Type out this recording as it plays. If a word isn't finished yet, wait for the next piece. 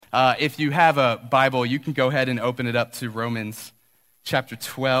If you have a Bible, you can go ahead and open it up to Romans chapter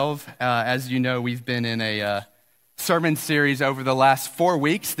 12. As you know, we've been in a sermon series over the last 4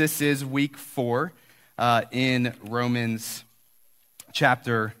 weeks. This is week 4 in Romans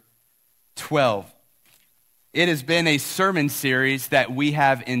chapter 12. It has been a sermon series that we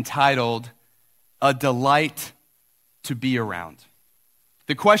have entitled, A Delight to Be Around.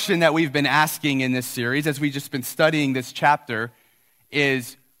 The question that we've been asking in this series, as we've just been studying this chapter,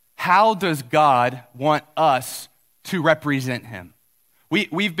 is how does God want us to represent him?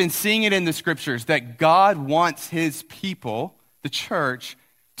 We've been seeing it in the scriptures that God wants his people, the church,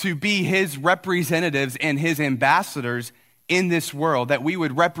 to be his representatives and his ambassadors in this world, that we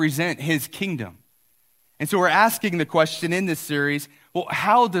would represent his kingdom. And so we're asking the question in this series, well,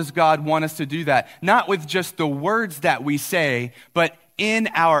 how does God want us to do that? Not with just the words that we say, but in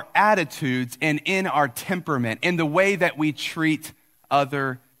our attitudes and in our temperament, in the way that we treat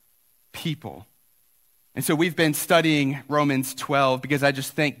other people. And so we've been studying Romans 12 because I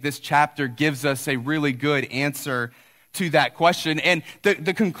just think this chapter gives us a really good answer to that question. And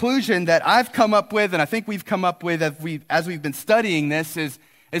the conclusion that I've come up with, and I think we've come up with as we've been studying this,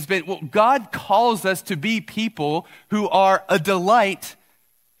 has been, well, God calls us to be people who are a delight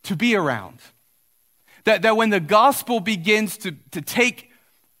to be around. That when the gospel begins to take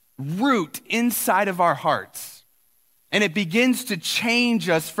root inside of our hearts, and it begins to change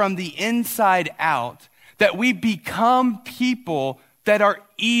us from the inside out, that we become people that are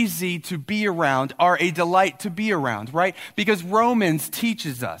easy to be around, are a delight to be around, right? Because Romans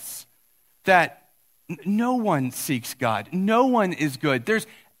teaches us that no one seeks God. No one is good.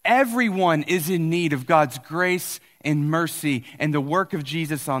 Everyone is in need of God's grace and mercy and the work of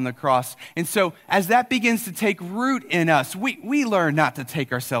Jesus on the cross. And so as that begins to take root in us, we learn not to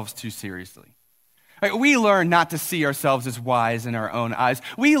take ourselves too seriously. We learn not to see ourselves as wise in our own eyes.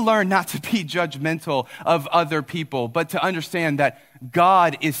 We learn not to be judgmental of other people, but to understand that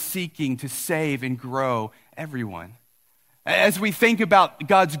God is seeking to save and grow everyone. As we think about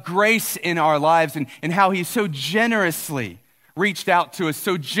God's grace in our lives and how he so generously reached out to us,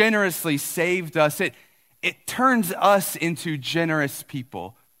 so generously saved us, it turns us into generous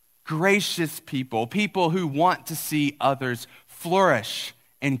people, gracious people, people who want to see others flourish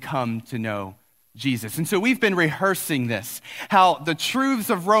and come to know Jesus. And so we've been rehearsing this, how the truths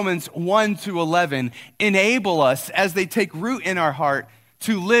of Romans 1 to 11 enable us, as they take root in our heart,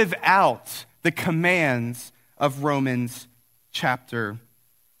 to live out the commands of Romans chapter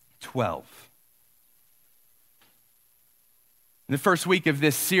 12. In the first week of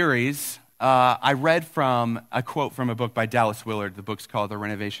this series, I read from a quote from a book by Dallas Willard. The book's called The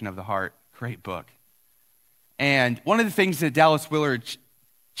Renovation of the Heart. Great book. And one of the things that Dallas Willard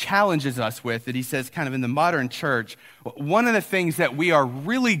challenges us with, that he says kind of in the modern church, one of the things that we are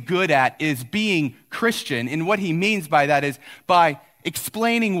really good at is being Christian. And what he means by that is by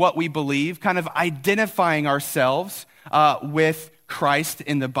explaining what we believe, kind of identifying ourselves with Christ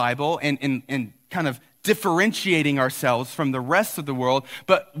in the Bible and kind of differentiating ourselves from the rest of the world.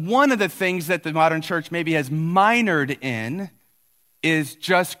 But one of the things that the modern church maybe has minored in is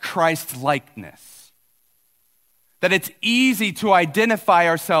just Christ-likeness. That it's easy to identify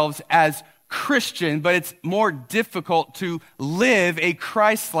ourselves as Christian, but it's more difficult to live a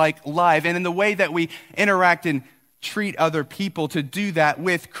Christ-like life. And in the way that we interact and treat other people, to do that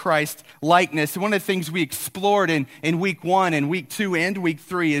with Christ-likeness. And one of the things we explored in week 1 and week 2 and week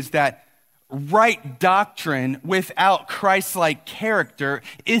 3 is that right doctrine without Christ-like character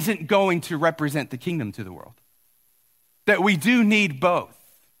isn't going to represent the kingdom to the world. That we do need both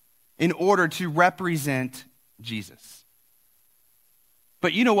in order to represent Jesus.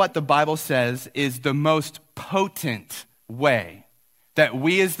 But you know what the Bible says is the most potent way that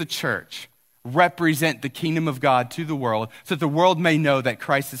we as the church represent the kingdom of God to the world, so that the world may know that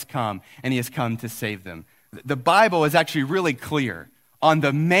Christ has come and he has come to save them. The Bible is actually really clear on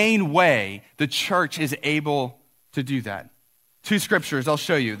the main way the church is able to do that. 2 scriptures I'll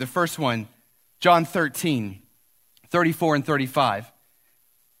show you. The first one, John 13, 34 and 35.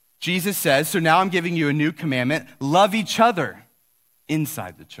 Jesus says, so now I'm giving you a new commandment, love each other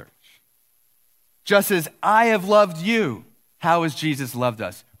inside the church. Just as I have loved you, how has Jesus loved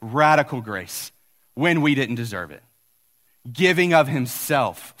us? Radical grace when we didn't deserve it. Giving of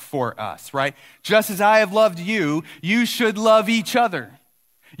himself for us, right? Just as I have loved you, you should love each other.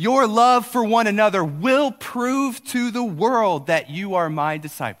 Your love for one another will prove to the world that you are my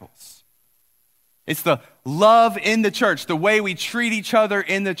disciples. It's the love in the church, the way we treat each other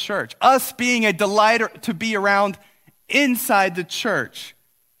in the church. Us being a delight to be around inside the church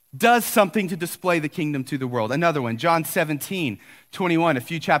does something to display the kingdom to the world. Another one, John 17, 21, a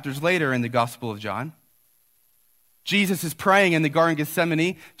few chapters later in the Gospel of John, Jesus is praying in the Garden of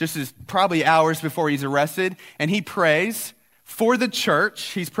Gethsemane, just as probably hours before he's arrested, and he prays for the church.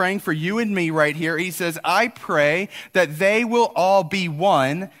 He's praying for you and me right here. He says, I pray that they will all be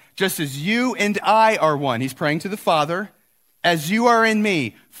one, just as you and I are one. He's praying to the Father, as you are in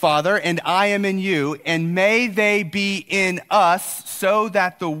me, Father, and I am in you, and may they be in us, so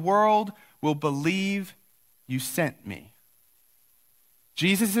that the world will believe you sent me.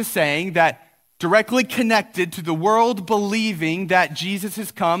 Jesus is saying that directly connected to the world believing that Jesus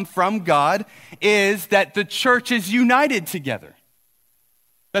has come from God is that the church is united together,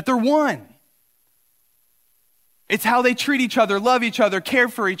 that they're one. It's how they treat each other, love each other, care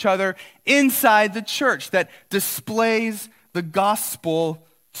for each other inside the church that displays the gospel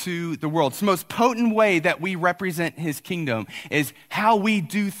to the world. It's the most potent way that we represent his kingdom is how we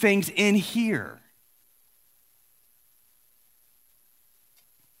do things in here.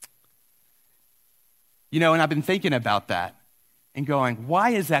 You know, and I've been thinking about that and going, why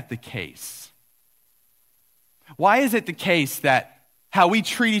is that the case? Why is it the case that how we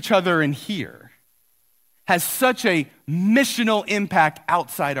treat each other in here has such a missional impact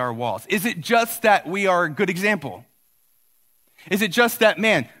outside our walls? Is it just that we are a good example? Is it just that,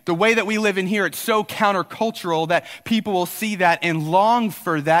 man, the way that we live in here, it's so countercultural that people will see that and long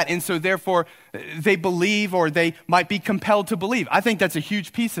for that, and so therefore they believe or they might be compelled to believe? I think that's a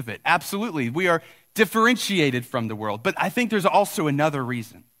huge piece of it. Absolutely. We are differentiated from the world. But I think there's also another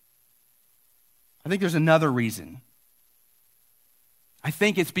reason. I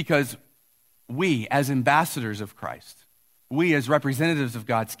think it's because we, as ambassadors of Christ, we as representatives of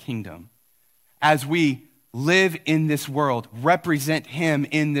God's kingdom, as we live in this world, represent him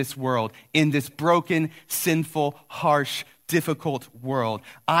in this world, in this broken, sinful, harsh, difficult world,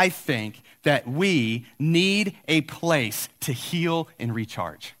 I think that we need a place to heal and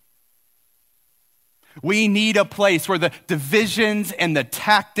recharge. We need a place where the divisions and the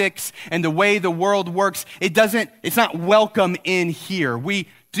tactics and the way the world works, it's not welcome in here. We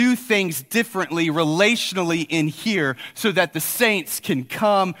do things differently relationally in here so that the saints can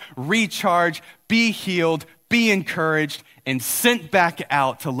come, recharge, be healed, be encouraged, and sent back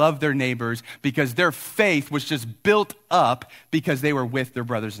out to love their neighbors because their faith was just built up because they were with their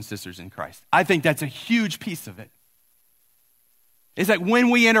brothers and sisters in Christ. I think that's a huge piece of it. It's like when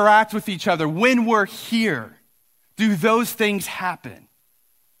we interact with each other, when we're here, do those things happen?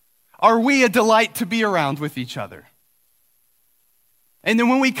 Are we a delight to be around with each other? And then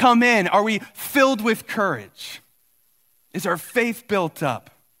when we come in, are we filled with courage? Is our faith built up?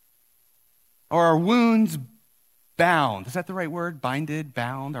 Are our wounds bound? Is that the right word? Binded,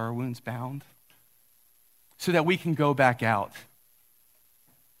 bound? Are our wounds bound? So that we can go back out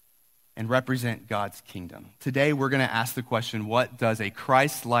and represent God's kingdom. Today, we're going to ask the question, what does a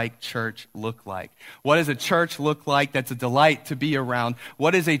Christ-like church look like? What does a church look like that's a delight to be around?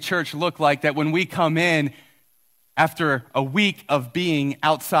 What does a church look like that when we come in after a week of being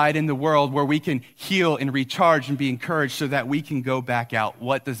outside in the world where we can heal and recharge and be encouraged so that we can go back out?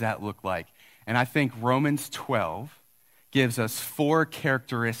 What does that look like? And I think Romans 12 gives us 4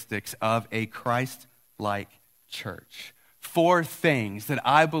 characteristics of a Christ-like church. 4 things that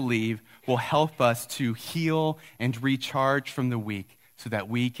I believe will help us to heal and recharge from the week so that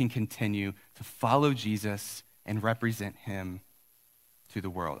we can continue to follow Jesus and represent him to the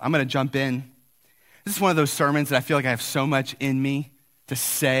world. I'm going to jump in. This is one of those sermons that I feel like I have so much in me to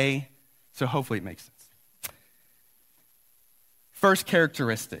say, so hopefully it makes sense. First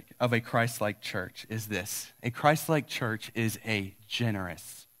characteristic of a Christ-like church is this. A Christ-like church is a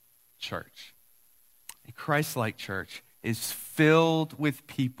generous church. A Christ-like church is filled with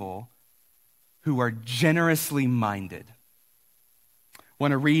people who are generously minded. I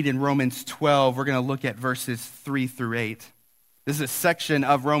want to read in Romans 12. We're going to look at verses 3 through 8. This is a section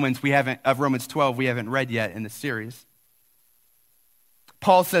of Romans 12 we haven't read yet in the series.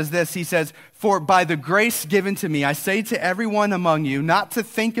 Paul says this, he says, "For by the grace given to me, I say to everyone among you not to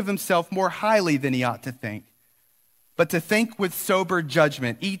think of himself more highly than he ought to think, but to think with sober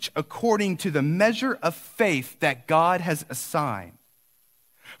judgment, each according to the measure of faith that God has assigned.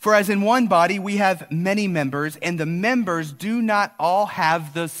 For as in one body we have many members, and the members do not all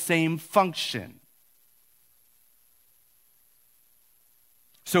have the same function.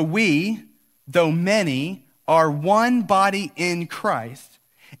 So we, though many, are one body in Christ,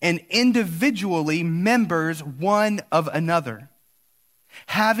 and individually members one of another,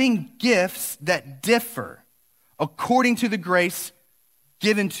 having gifts that differ according to the grace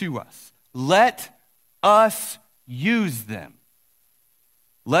given to us. Let us use them.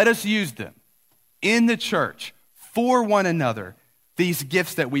 Let us use them in the church for one another, these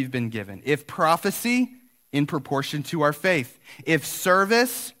gifts that we've been given. If prophecy, in proportion to our faith. If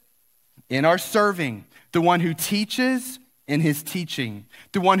service, in our serving. The one who teaches, in his teaching.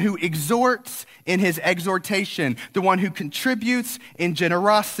 The one who exhorts, in his exhortation. The one who contributes, in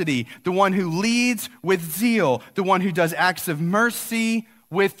generosity. The one who leads, with zeal. The one who does acts of mercy,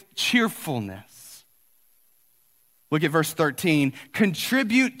 with cheerfulness. Look at verse 13.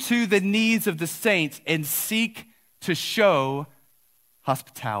 Contribute to the needs of the saints and seek to show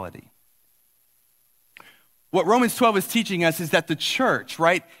hospitality. What Romans 12 is teaching us is that the church,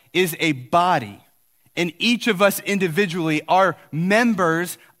 right, is a body. And each of us individually are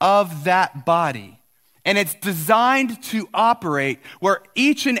members of that body. And it's designed to operate where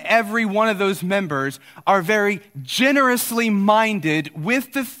each and every one of those members are very generously minded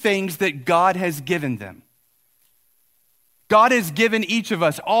with the things that God has given them. God has given each of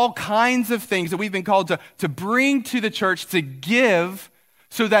us all kinds of things that we've been called to bring to the church, to give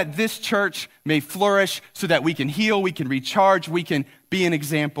so that this church may flourish, so that we can heal, we can recharge, we can be an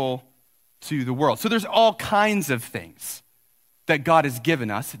example to the world. So there's all kinds of things that God has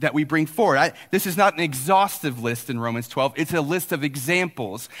given us that we bring forward. This is not an exhaustive list in Romans 12. It's a list of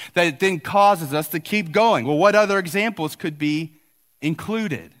examples that then causes us to keep going. Well, what other examples could be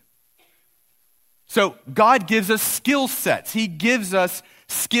included? So God gives us skill sets. He gives us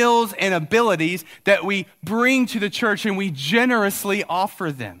skills and abilities that we bring to the church and we generously offer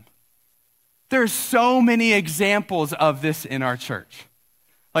them. There's so many examples of this in our church.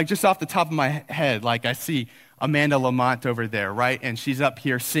 Like just off the top of my head, like I see Amanda Lamont over there, right? And she's up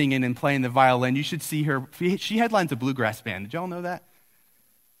here singing and playing the violin. You should see her. She headlines a bluegrass band. Did y'all know that?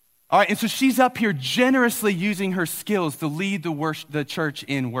 All right, and so she's up here generously using her skills to lead the church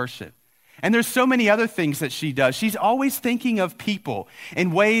in worship. And there's so many other things that she does. She's always thinking of people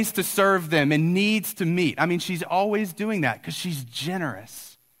and ways to serve them and needs to meet. I mean, she's always doing that because she's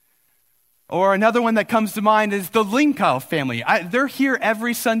generous. Or another one that comes to mind is the Linkau family. They're here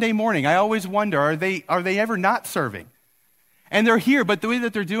every Sunday morning. I always wonder, are they ever not serving? And they're here, but the way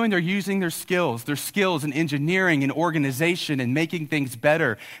that they're doing, they're using their skills in engineering and organization and making things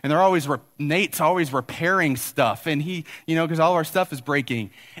better. And Nate's always repairing stuff, and he, because all our stuff is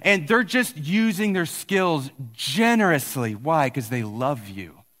breaking. And they're just using their skills generously. Why? Because they love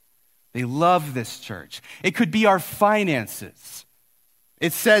you. They love this church. It could be our finances.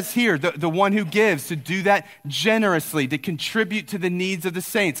 It says here, the one who gives, to do that generously, to contribute to the needs of the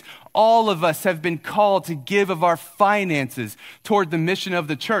saints. All of us have been called to give of our finances toward the mission of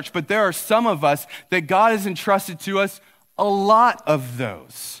the church, but there are some of us that God has entrusted to us a lot of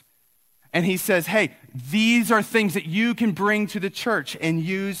those. And he says, hey, these are things that you can bring to the church and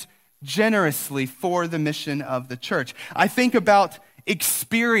use generously for the mission of the church. I think about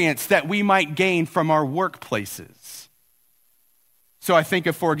experience that we might gain from our workplaces. So I think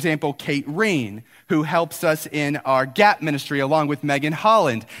of, for example, Kate Reen, who helps us in our GAP ministry along with Megan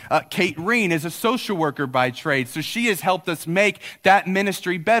Holland. Kate Reen is a social worker by trade, so she has helped us make that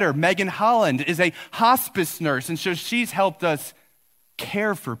ministry better. Megan Holland is a hospice nurse, and so she's helped us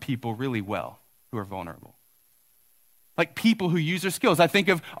care for people really well who are vulnerable. Like people who use their skills. I think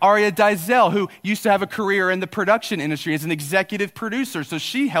of Aria Dizell, who used to have a career in the production industry as an executive producer, so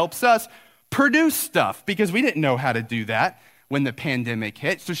she helps us produce stuff because we didn't know how to do that when the pandemic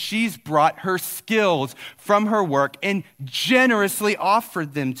hit. So she's brought her skills from her work and generously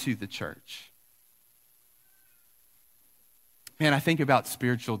offered them to the church. Man, I think about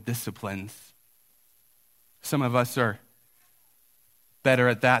spiritual disciplines. Some of us are better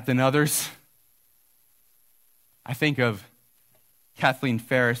at that than others. I think of Kathleen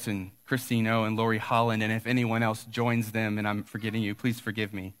Ferris and Christine O and Lori Holland, and if anyone else joins them, and I'm forgetting you, please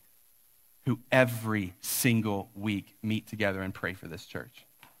forgive me, who every single week meet together and pray for this church.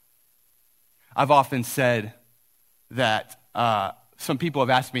 I've often said that some people have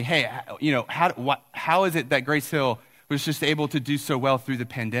asked me, hey, how is it that Grace Hill was just able to do so well through the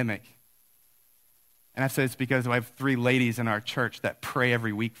pandemic? And I've said it's because I have 3 ladies in our church that pray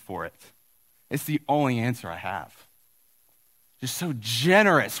every week for it. It's the only answer I have. Just so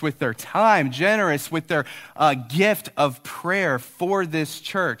generous with their time, generous with their gift of prayer for this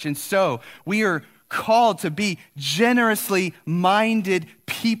church. And so we are called to be generously minded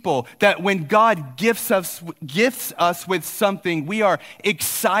people, that when God gifts us with something, we are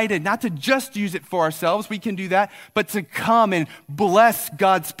excited not to just use it for ourselves, we can do that, but to come and bless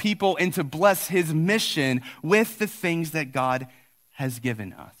God's people and to bless his mission with the things that God has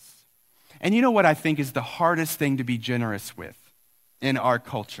given us. And you know what I think is the hardest thing to be generous with in our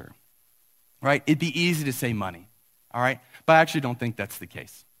culture, right? It'd be easy to say money, all right? But I actually don't think that's the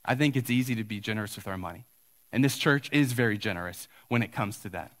case. I think it's easy to be generous with our money. And this church is very generous when it comes to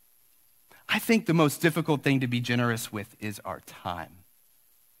that. I think the most difficult thing to be generous with is our time.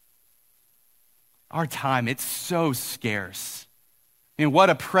 Our time, it's so scarce. And what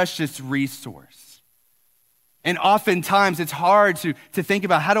a precious resource. And oftentimes it's hard to think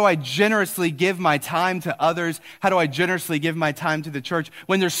about, how do I generously give my time to others? How do I generously give my time to the church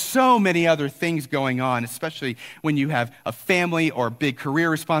when there's so many other things going on, especially when you have a family or big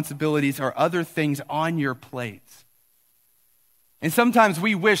career responsibilities or other things on your plate? And sometimes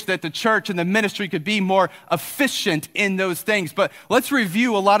we wish that the church and the ministry could be more efficient in those things. But let's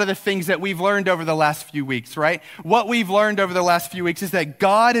review a lot of the things that we've learned over the last few weeks, right? What we've learned over the last few weeks is that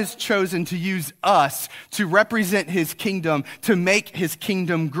God has chosen to use us to represent his kingdom, to make his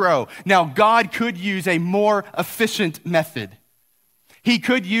kingdom grow. Now, God could use a more efficient method. He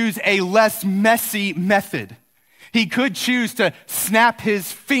could use a less messy method. He could choose to snap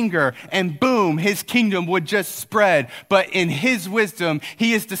his finger and boom, his kingdom would just spread. But in his wisdom,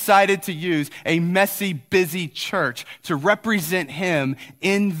 he has decided to use a messy, busy church to represent him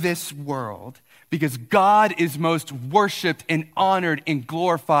in this world. Because God is most worshiped and honored and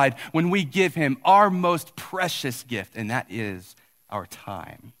glorified when we give him our most precious gift, and that is our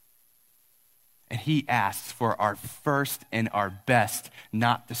time. And he asks for our first and our best,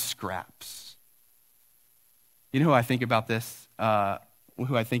 not the scraps. You know who I think about this,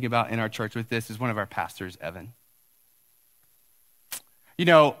 who I think about in our church with this is one of our pastors, Evan. You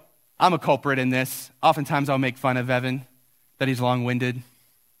know, I'm a culprit in this. Oftentimes I'll make fun of Evan, that he's long-winded.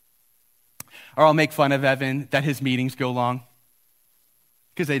 Or I'll make fun of Evan that his meetings go long,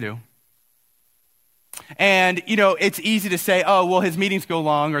 because they do. And, you know, it's easy to say, oh, well, his meetings go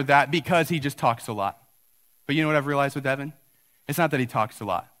long or that because he just talks a lot. But you know what I've realized with Evan? It's not that he talks a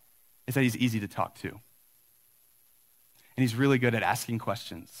lot. It's that he's easy to talk to. And he's really good at asking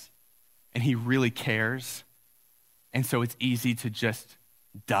questions. And he really cares. And so it's easy to just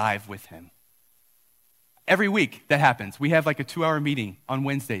dive with him. Every week that happens. We have like a 2-hour meeting on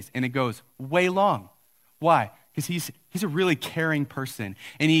Wednesdays, and it goes way long. Why? Because he's a really caring person,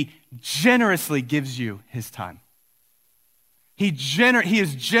 and he generously gives you his time. He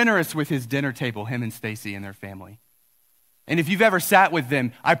is generous with his dinner table, him and Stacy and their family. And if you've ever sat with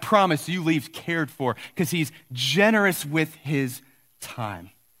them, I promise you leave cared for because he's generous with his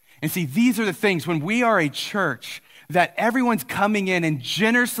time. And see, these are the things when we are a church that everyone's coming in and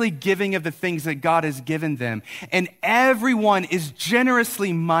generously giving of the things that God has given them, and everyone is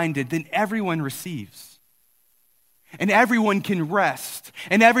generously minded, then everyone receives. And everyone can rest,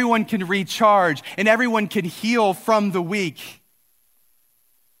 and everyone can recharge, and everyone can heal from the weak.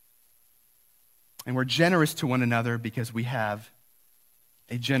 And we're generous to one another because we have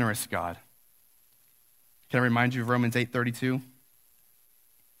a generous God. Can I remind you of Romans 8:32?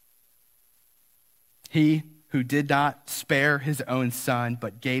 He who did not spare his own son,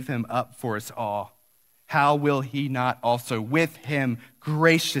 but gave him up for us all, how will he not also with him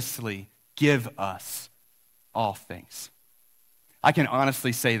graciously give us all things? I can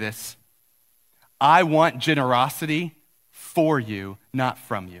honestly say this. I want generosity for you, not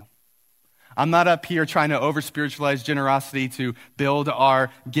from you. I'm not up here trying to over-spiritualize generosity to build our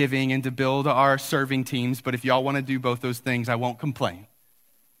giving and to build our serving teams, but if y'all want to do both those things, I won't complain.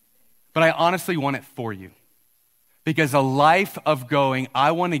 But I honestly want it for you. Because a life of going,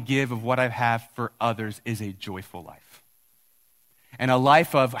 I want to give of what I have for others is a joyful life. And a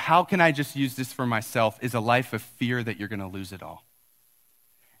life of, how can I just use this for myself, is a life of fear that you're going to lose it all.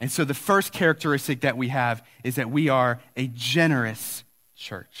 And so the first characteristic that we have is that we are a generous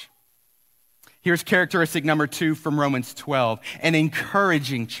church. Here's characteristic number 2 from Romans 12, an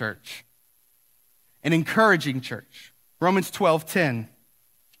encouraging church. An encouraging church. Romans 12:10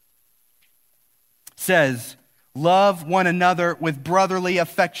 says, love one another with brotherly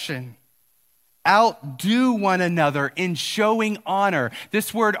affection. Outdo one another in showing honor.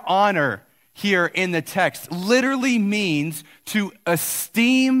 This word honor here in the text literally means to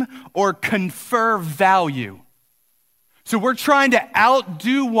esteem or confer value. So we're trying to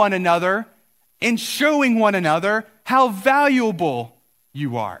outdo one another in showing one another how valuable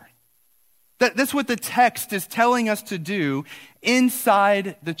you are. That's what the text is telling us to do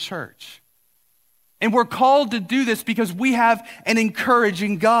inside the church. And we're called to do this because we have an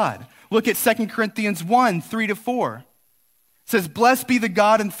encouraging God. Look at 2 Corinthians 1:3-4. It says, blessed be the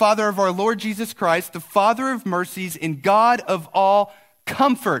God and Father of our Lord Jesus Christ, the Father of mercies and God of all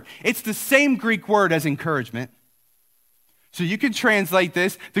comfort. It's the same Greek word as encouragement. So you can translate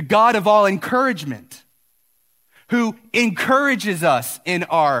this, the God of all encouragement, who encourages us in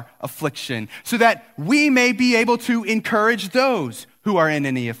our affliction, so that we may be able to encourage those who are in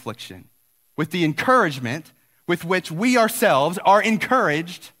any affliction, with the encouragement with which we ourselves are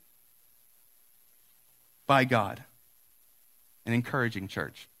encouraged by God. An encouraging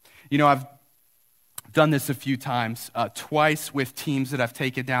church. You know, I've done this a few times, twice with teams that I've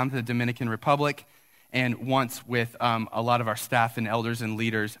taken down to the Dominican Republic, and once with a lot of our staff and elders and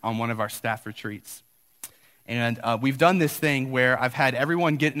leaders on one of our staff retreats. And we've done this thing where I've had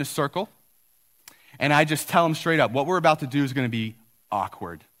everyone get in a circle, and I just tell them straight up, what we're about to do is going to be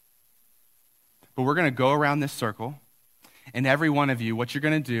awkward. But we're going to go around this circle, and every one of you, what you're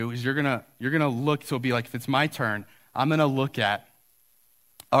going to do is you're going to look, so it'll be like, if it's my turn, I'm going to look at,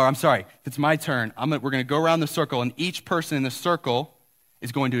 if it's my turn, we're going to go around the circle, and each person in the circle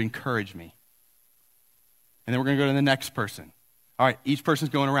is going to encourage me. And then we're going to go to the next person. All right, each person's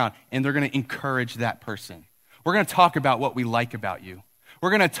going around, and they're going to encourage that person. We're going to talk about what we like about you. We're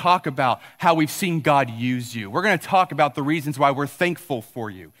going to talk about how we've seen God use you. We're going to talk about the reasons why we're thankful for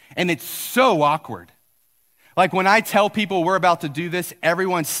you. And it's so awkward. Like when I tell people we're about to do this,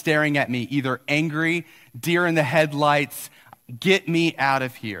 everyone's staring at me, either angry, deer in the headlights, get me out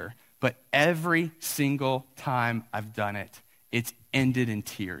of here. But every single time I've done it, it's ended in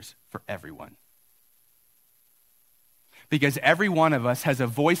tears for everyone. Because every one of us has a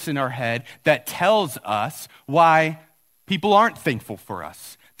voice in our head that tells us why people aren't thankful for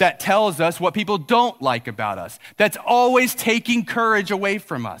us, that tells us what people don't like about us, that's always taking courage away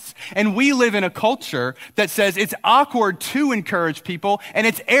from us. And we live in a culture that says it's awkward to encourage people and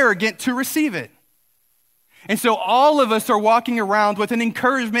it's arrogant to receive it. And so all of us are walking around with an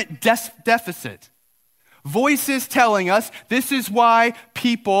encouragement deficit. Voices telling us this is why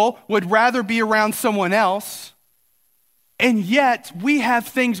people would rather be around someone else. And yet, we have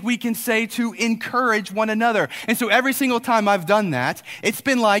things we can say to encourage one another. And so every single time I've done that, it's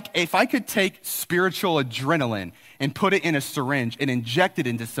been like if I could take spiritual adrenaline and put it in a syringe and inject it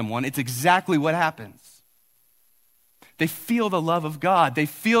into someone, it's exactly what happens. They feel the love of God. They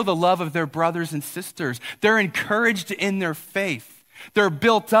feel the love of their brothers and sisters. They're encouraged in their faith. They're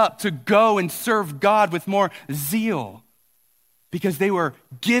built up to go and serve God with more zeal because they were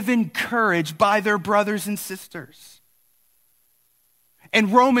given courage by their brothers and sisters.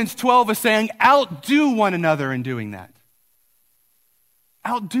 And Romans 12 is saying, outdo one another in doing that.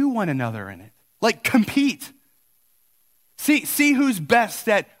 Outdo one another in it. Like compete. See who's best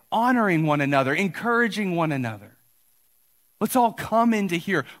at honoring one another, encouraging one another. Let's all come into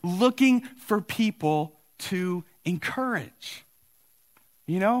here looking for people to encourage.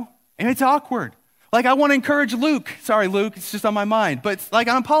 You know? And it's awkward. Like I want to encourage Luke. Sorry, Luke, it's just on my mind. But it's like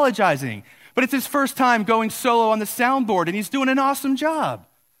I'm apologizing. But it's his first time going solo on the soundboard, and he's doing an awesome job.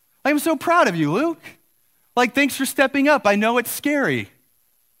 I'm so proud of you, Luke. Like, thanks for stepping up. I know it's scary.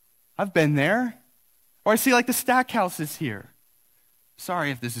 I've been there. Or I see like the Stackhouse is here. Sorry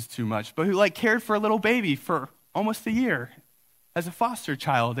if this is too much, but who like cared for a little baby for almost a year as a foster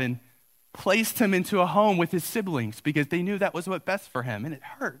child and placed him into a home with his siblings because they knew that was what best for him, and it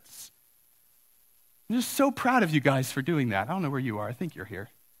hurts. I'm just so proud of you guys for doing that. I don't know where you are. I think you're here.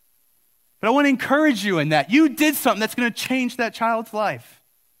 But I want to encourage you in that. You did something that's going to change that child's life.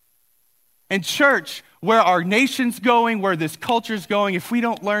 And church, where our nation's going, where this culture's going, if we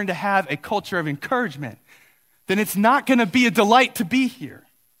don't learn to have a culture of encouragement, then it's not going to be a delight to be here.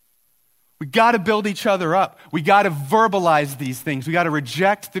 We got to build each other up. We got to verbalize these things. We got to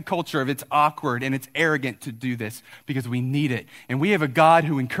reject the culture of it's awkward and it's arrogant to do this because we need it. And we have a God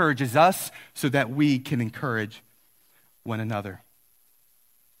who encourages us so that we can encourage one another.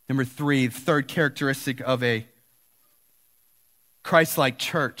 Number 3, the third characteristic of a Christlike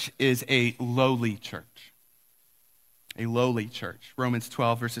church is a lowly church. A lowly church. Romans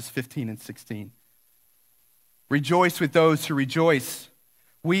 12, verses 15 and 16. Rejoice with those who rejoice.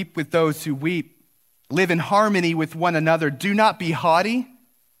 Weep with those who weep. Live in harmony with one another. Do not be haughty,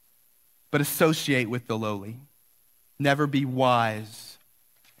 but associate with the lowly. Never be wise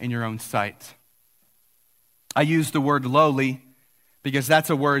in your own sight. I use the word lowly because that's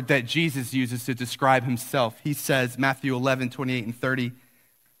a word that Jesus uses to describe himself. He says, Matthew 11, 28 and 30,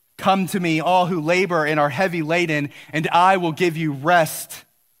 "Come to me, all who labor and are heavy laden, and I will give you rest.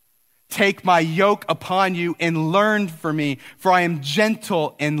 Take my yoke upon you and learn from me, for I am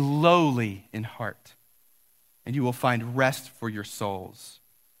gentle and lowly in heart, and you will find rest for your souls.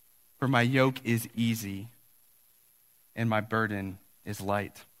 For my yoke is easy and my burden is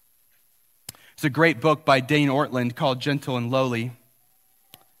light." It's a great book by Dane Ortland called Gentle and Lowly,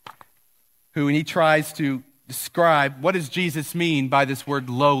 when he tries to describe what does Jesus mean by this word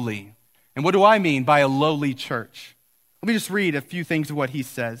lowly, and what do I mean by a lowly church. Let me just read a few things of what he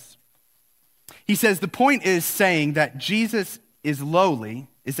says. He says the point is saying that Jesus is lowly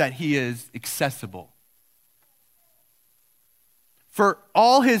is that he is accessible. For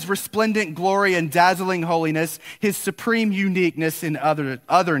all his resplendent glory and dazzling holiness, his supreme uniqueness and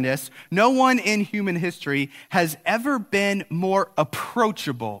otherness, no one in human history has ever been more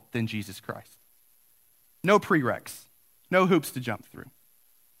approachable than Jesus Christ. No prereqs, no hoops to jump through.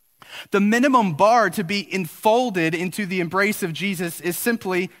 The minimum bar to be enfolded into the embrace of Jesus is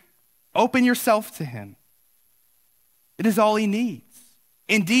simply open yourself to him. It is all he needs.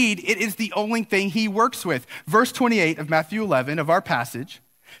 Indeed, it is the only thing he works with. Verse 28 of Matthew 11 of our passage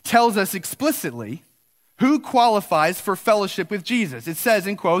tells us explicitly who qualifies for fellowship with Jesus. It says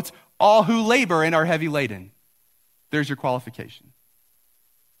in quotes, all who labor and are heavy laden. There's your qualification.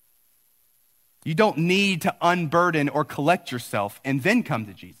 You don't need to unburden or collect yourself and then come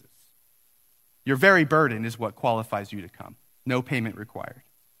to Jesus. Your very burden is what qualifies you to come. No payment required.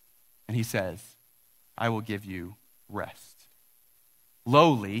 And he says, I will give you rest.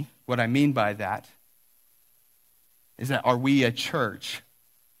 Lowly, what I mean by that is that are we a church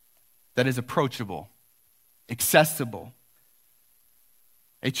that is approachable, accessible?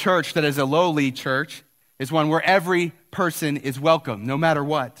 A church that is a lowly church is one where every person is welcome, no matter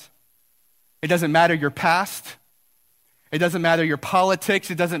what. It doesn't matter your past. It doesn't matter your politics.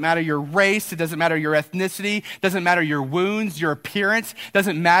 It doesn't matter your race. It doesn't matter your ethnicity. It doesn't matter your wounds, your appearance. It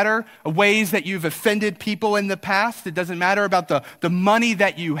doesn't matter ways that you've offended people in the past. It doesn't matter about the money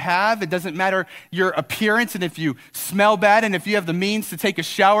that you have. It doesn't matter your appearance and if you smell bad and if you have the means to take a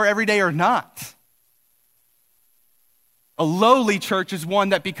shower every day or not. A lowly church is one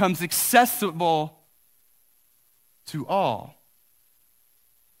that becomes accessible to all.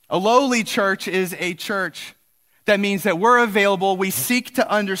 A lowly church is a church that means that we're available, we seek to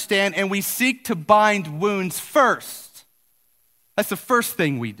understand, and we seek to bind wounds first. That's the first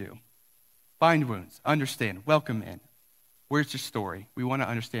thing we do. Bind wounds, understand, welcome in. Where's your story? We want to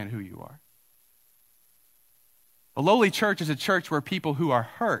understand who you are. A lowly church is a church where people who are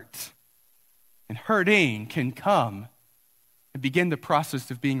hurt and hurting can come and begin the process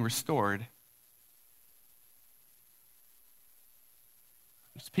of being restored.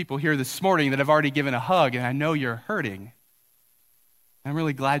 There's people here this morning that have already given a hug, and I know you're hurting. I'm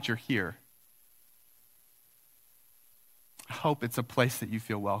really glad you're here. I hope it's a place that you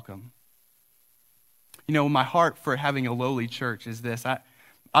feel welcome. You know, my heart for having a lowly church is this.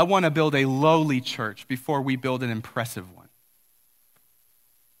 I want to build a lowly church before we build an impressive one.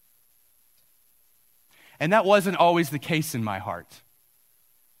 And that wasn't always the case in my heart.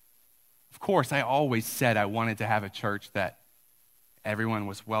 Of course, I always said I wanted to have a church that everyone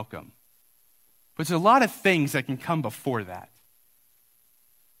was welcome. But there's a lot of things that can come before that.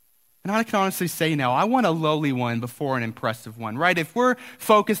 And I can honestly say now, I want a lowly one before an impressive one, right? If we're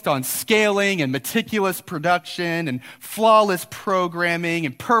focused on scaling and meticulous production and flawless programming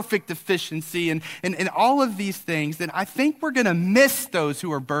and perfect efficiency and all of these things, then I think we're going to miss those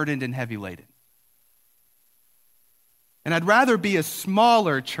who are burdened and heavy laden. And I'd rather be a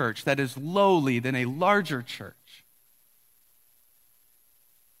smaller church that is lowly than a larger church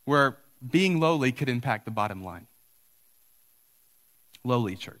where being lowly could impact the bottom line.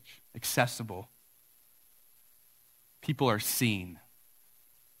 Lowly church, accessible. People are seen.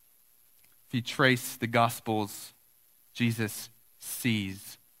 If you trace the Gospels, Jesus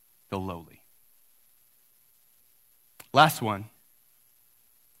sees the lowly. Last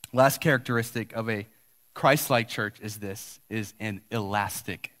characteristic of a Christlike church is an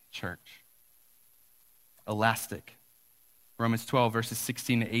elastic church. Elastic. Romans 12, verses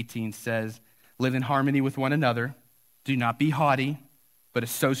 16 to 18 says, live in harmony with one another. Do not be haughty, but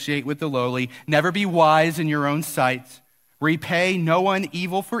associate with the lowly. Never be wise in your own sight. Repay no one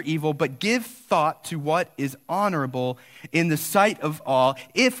evil for evil, but give thought to what is honorable in the sight of all.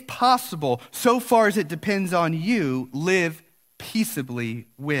 If possible, so far as it depends on you, live peaceably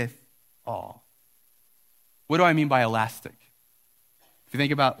with all. What do I mean by elastic? If you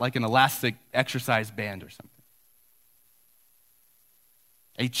think about like an elastic exercise band or something.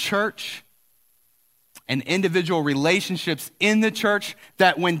 A church and individual relationships in the church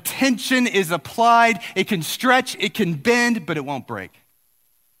that when tension is applied, it can stretch, it can bend, but it won't break.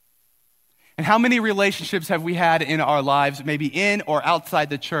 And how many relationships have we had in our lives, maybe in or outside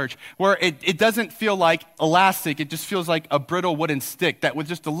the church, where it doesn't feel like elastic, it just feels like a brittle wooden stick that with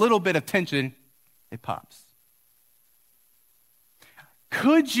just a little bit of tension, it pops.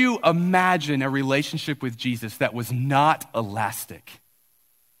 Could you imagine a relationship with Jesus that was not elastic?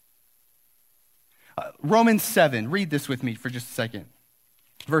 Romans 7, read this with me for just a second.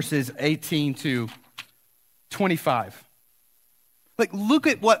 Verses 18 to 25. Like, look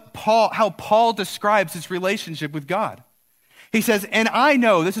at how Paul describes his relationship with God. He says, and I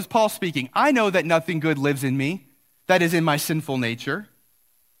know, this is Paul speaking, I know that nothing good lives in me, that is in my sinful nature.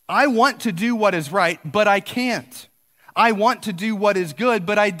 I want to do what is right, but I can't. I want to do what is good,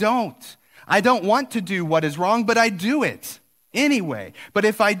 but I don't. I don't want to do what is wrong, but I do it anyway. But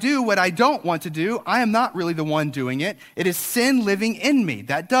if I do what I don't want to do, I am not really the one doing it. It is sin living in me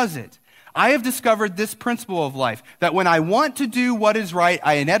that does it. I have discovered this principle of life, that when I want to do what is right,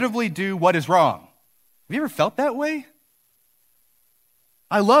 I inevitably do what is wrong. Have you ever felt that way?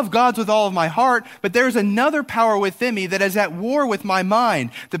 I love God with all of my heart, but there is another power within me that is at war with my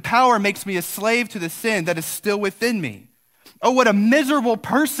mind. The power makes me a slave to the sin that is still within me. Oh, what a miserable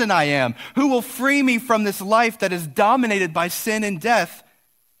person I am. Who will free me from this life that is dominated by sin and death?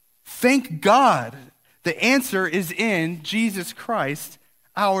 Thank God. The answer is in Jesus Christ,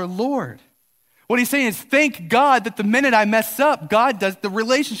 our Lord. What he's saying is, thank God that the minute I mess up, the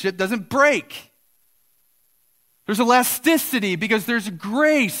relationship doesn't break. There's elasticity because there's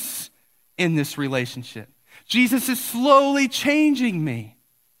grace in this relationship. Jesus is slowly changing me.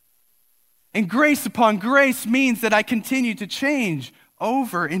 And grace upon grace means that I continue to change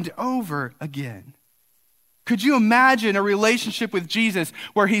over and over again. Could you imagine a relationship with Jesus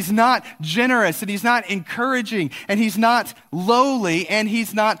where he's not generous and he's not encouraging and he's not lowly and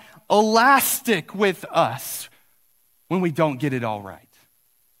he's not elastic with us when we don't get it all right?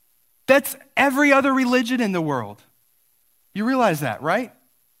 That's every other religion in the world. You realize that, right?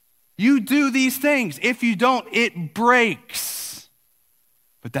 You do these things. If you don't, it breaks.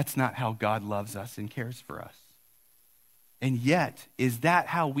 But that's not how God loves us and cares for us. And yet, is that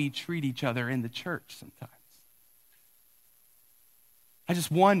how we treat each other in the church sometimes? I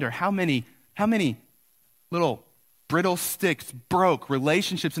just wonder how many little brittle sticks broke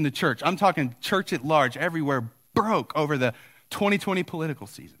relationships in the church. I'm talking church at large, everywhere, broke over the 2020 political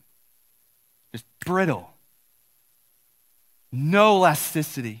season. Just brittle. No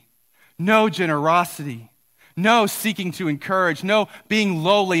elasticity. No generosity. No seeking to encourage. No being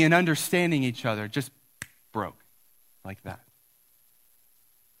lowly and understanding each other. Just broke like that.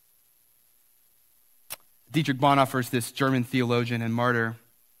 Dietrich Bonhoeffer is this German theologian and martyr.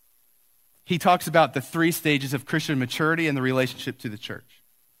 He talks about the 3 stages of Christian maturity and the relationship to the church.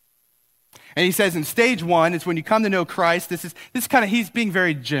 And he says in stage 1, it's when you come to know Christ. He's being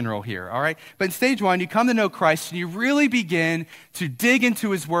very general here, all right? But in stage 1, you come to know Christ and you really begin to dig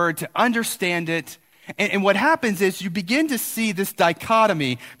into his word, to understand it. And what happens is you begin to see this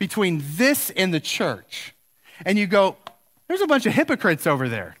dichotomy between this and the church. And you go, there's a bunch of hypocrites over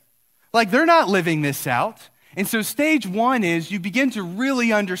there. Like, they're not living this out. And so stage 1 is you begin to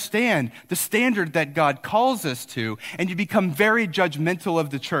really understand the standard that God calls us to, and you become very judgmental of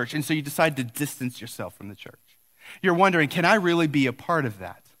the church. And so you decide to distance yourself from the church. You're wondering, can I really be a part of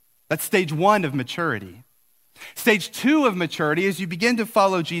that? That's stage 1 of maturity. Stage 2 of maturity is you begin to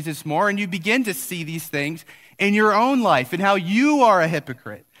follow Jesus more, and you begin to see these things in your own life and how you are a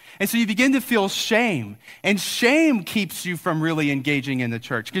hypocrite. And so you begin to feel shame, and shame keeps you from really engaging in the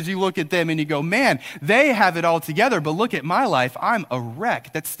church because you look at them and you go, man, they have it all together, but look at my life, I'm a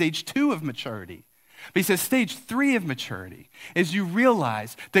wreck. That's stage 2 of maturity. But he says stage 3 of maturity is you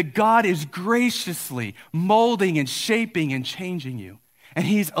realize that God is graciously molding and shaping and changing you, and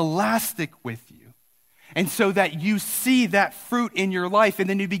he's elastic with you. And so that you see that fruit in your life, and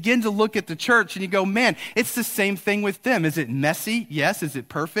then you begin to look at the church and you go, man, it's the same thing with them. Is it messy? Yes. Is it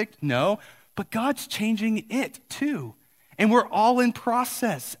perfect? No. But God's changing it too. And we're all in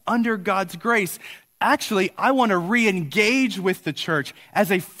process under God's grace. Actually, I want to re-engage with the church as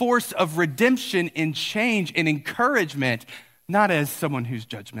a force of redemption and change and encouragement, not as someone who's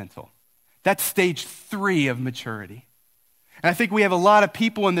judgmental. That's stage 3 of maturity. And I think we have a lot of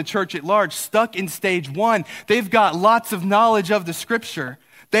people in the church at large stuck in stage 1. They've got lots of knowledge of the scripture.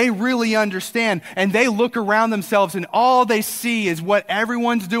 They really understand, and they look around themselves and all they see is what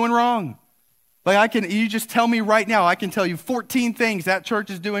everyone's doing wrong. Like you just tell me right now, I can tell you 14 things that church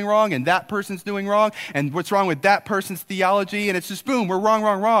is doing wrong and that person's doing wrong and what's wrong with that person's theology, and it's just boom, we're wrong,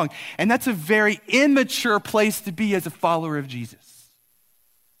 wrong, wrong. And that's a very immature place to be as a follower of Jesus.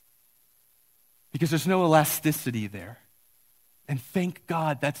 Because there's no elasticity there. And thank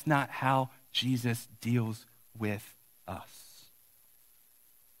God that's not how Jesus deals with us.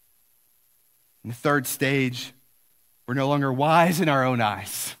 In the 3rd stage, we're no longer wise in our own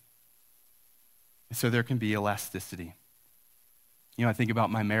eyes. And so there can be elasticity. You know, I think about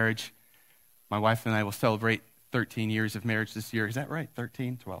my marriage. My wife and I will celebrate 13 years of marriage this year. Is that right?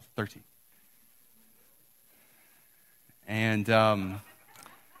 13, 12, 13. And I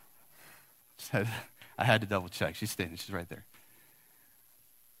had to double check. She's right there.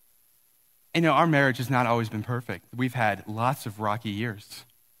 And, our marriage has not always been perfect. We've had lots of rocky years.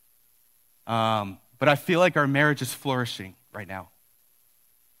 But but I feel like our marriage is flourishing right now.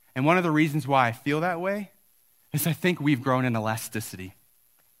 And one of the reasons why I feel that way is I think we've grown in elasticity.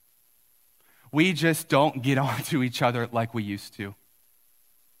 We just don't get onto each other like we used to.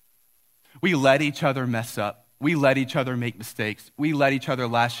 We let each other mess up. We let each other make mistakes. We let each other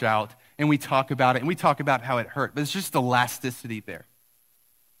lash out, and we talk about it, and we talk about how it hurt. But it's just elasticity there.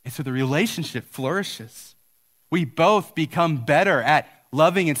 And so the relationship flourishes. We both become better at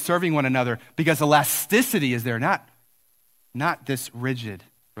loving and serving one another because elasticity is there, not this rigid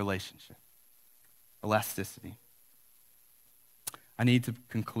relationship. Elasticity. I need to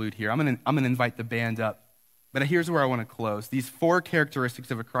conclude here. I'm going to invite the band up. But here's where I want to close. These 4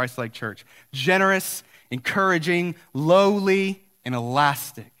 characteristics of a Christ-like church: generous, encouraging, lowly, and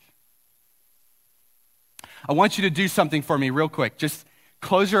elastic. I want you to do something for me real quick. Just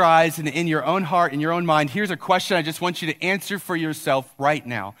close your eyes, and in your own heart, in your own mind, here's a question I just want you to answer for yourself right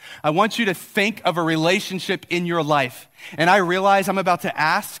now. I want you to think of a relationship in your life. And I realize I'm about to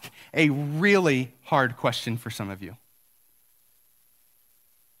ask a really hard question for some of you.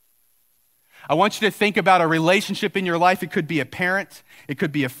 I want you to think about a relationship in your life. It could be a parent, it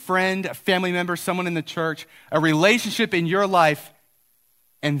could be a friend, a family member, someone in the church, a relationship in your life,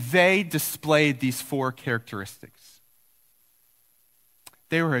 and they displayed these 4 characteristics.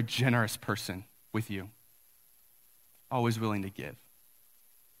 They were a generous person with you, always willing to give.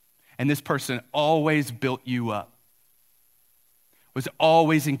 And this person always built you up, was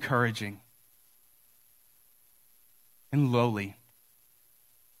always encouraging, and lowly.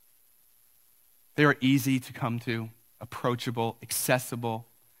 They were easy to come to, approachable, accessible.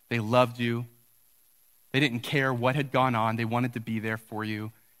 They loved you. They didn't care what had gone on. They wanted to be there for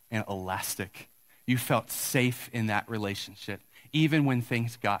you, and elastic. You felt safe in that relationship, even when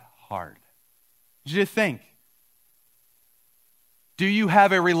things got hard. Just think. Do you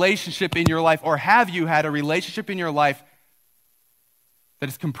have a relationship in your life, or have you had a relationship in your life that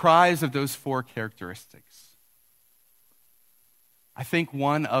is comprised of those 4 characteristics? I think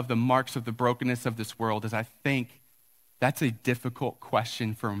one of the marks of the brokenness of this world is I think that's a difficult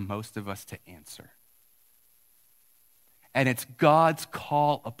question for most of us to answer. And it's God's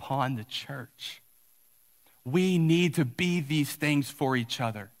call upon the church. We need to be these things for each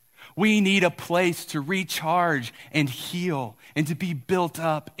other. We need a place to recharge and heal and to be built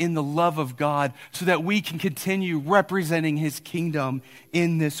up in the love of God so that we can continue representing his kingdom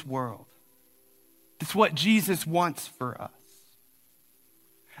in this world. That's what Jesus wants for us.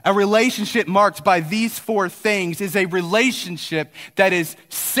 A relationship marked by these 4 things is a relationship that is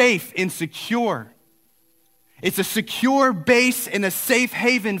safe and secure. It's a secure base and a safe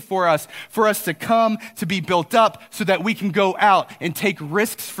haven for us to come, to be built up so that we can go out and take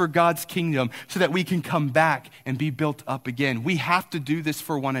risks for God's kingdom, so that we can come back and be built up again. We have to do this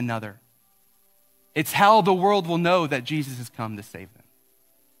for one another. It's how the world will know that Jesus has come to save them.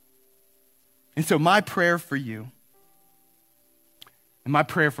 And so my prayer for you, and my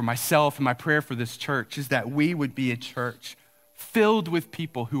prayer for myself, and my prayer for this church is that we would be a church filled with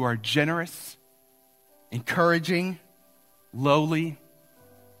people who are generous, encouraging, lowly,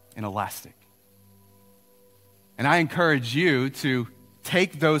 and elastic. And I encourage you to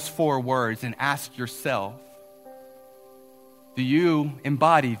take those 4 words and ask yourself, do you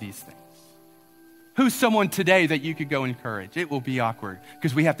embody these things? Who's someone today that you could go encourage? It will be awkward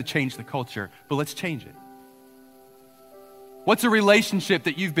because we have to change the culture, but let's change it. What's a relationship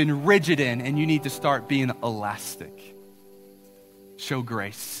that you've been rigid in and you need to start being elastic? Show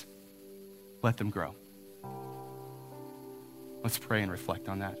grace. Let them grow. Let's pray and reflect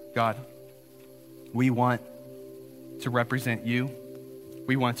on that. God, we want to represent you.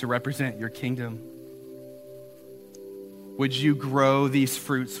 We want to represent your kingdom. Would you grow these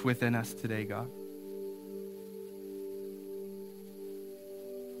fruits within us today, God?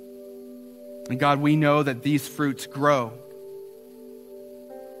 And God, we know that these fruits grow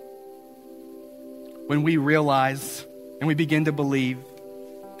when we realize and we begin to believe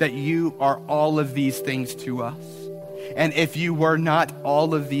that you are all of these things to us. And if you were not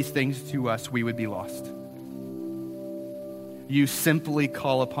all of these things to us, we would be lost. You simply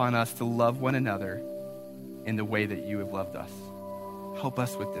call upon us to love one another in the way that you have loved us. Help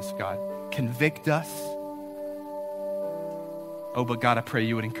us with this, God. Convict us. Oh, but God, I pray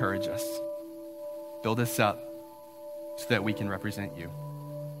you would encourage us. Build us up so that we can represent you.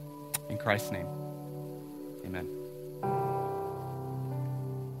 In Christ's name, amen.